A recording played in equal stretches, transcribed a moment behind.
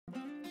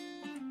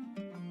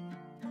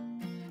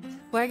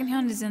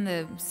Wagonhound is in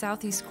the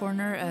southeast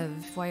corner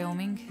of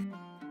Wyoming.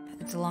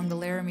 It's along the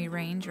Laramie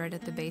Range, right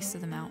at the base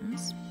of the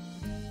mountains.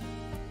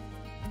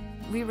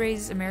 We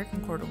raise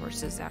American quarter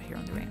horses out here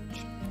on the ranch.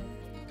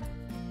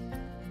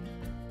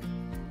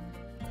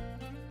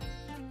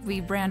 We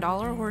brand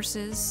all our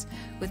horses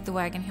with the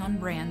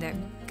Wagonhound brand that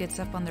gets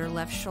up on their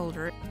left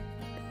shoulder.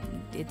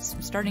 It's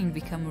starting to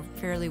become a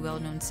fairly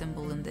well-known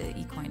symbol in the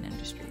equine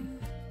industry.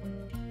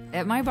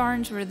 At my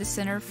barns, we're the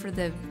center for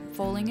the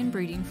foaling and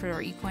breeding for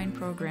our equine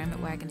program at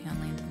Wagonhound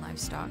Land and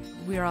Livestock.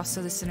 We are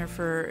also the center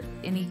for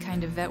any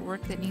kind of vet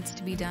work that needs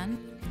to be done.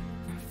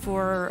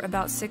 For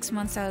about 6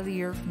 months out of the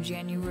year, from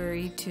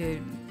January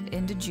to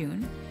end of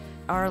June,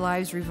 our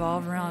lives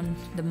revolve around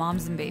the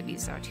moms and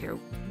babies out here.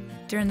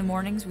 During the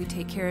mornings, we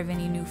take care of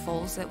any new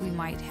foals that we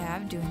might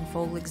have, doing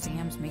foal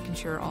exams, making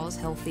sure all is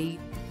healthy.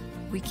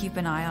 We keep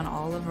an eye on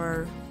all of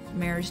our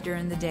mares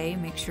during the day,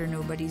 make sure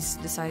nobody's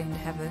deciding to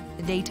have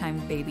a daytime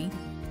baby.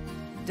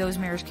 Those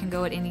mares can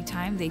go at any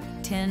time. They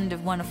tend to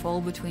want to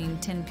foal between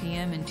 10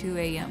 p.m. and 2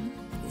 a.m.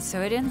 So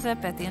it ends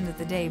up at the end of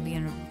the day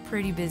being a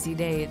pretty busy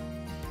day.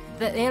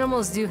 The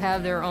animals do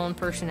have their own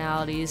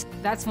personalities.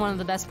 That's one of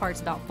the best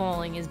parts about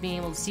foaling, is being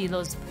able to see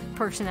those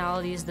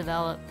personalities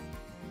develop.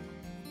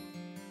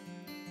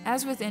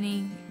 As with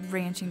any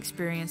ranching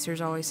experience,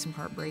 there's always some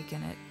heartbreak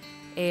in it.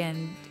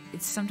 And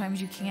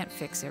sometimes you can't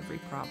fix every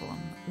problem.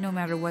 No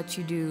matter what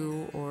you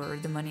do or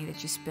the money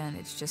that you spend,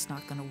 it's just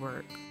not going to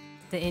work.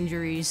 The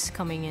injuries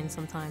coming in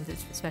sometimes,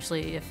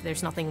 especially if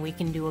there's nothing we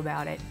can do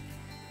about it.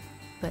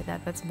 But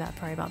that's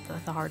probably about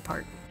the hard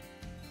part.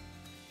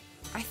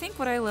 I think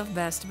what I love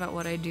best about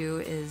what I do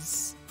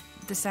is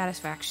the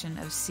satisfaction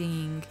of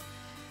seeing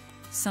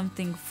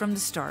something from the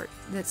start.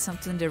 That's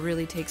something to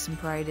really take some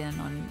pride in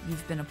on.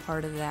 You've been a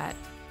part of that.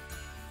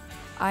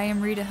 I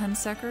am Rita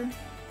Hunsucker,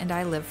 and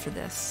I live for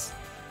this.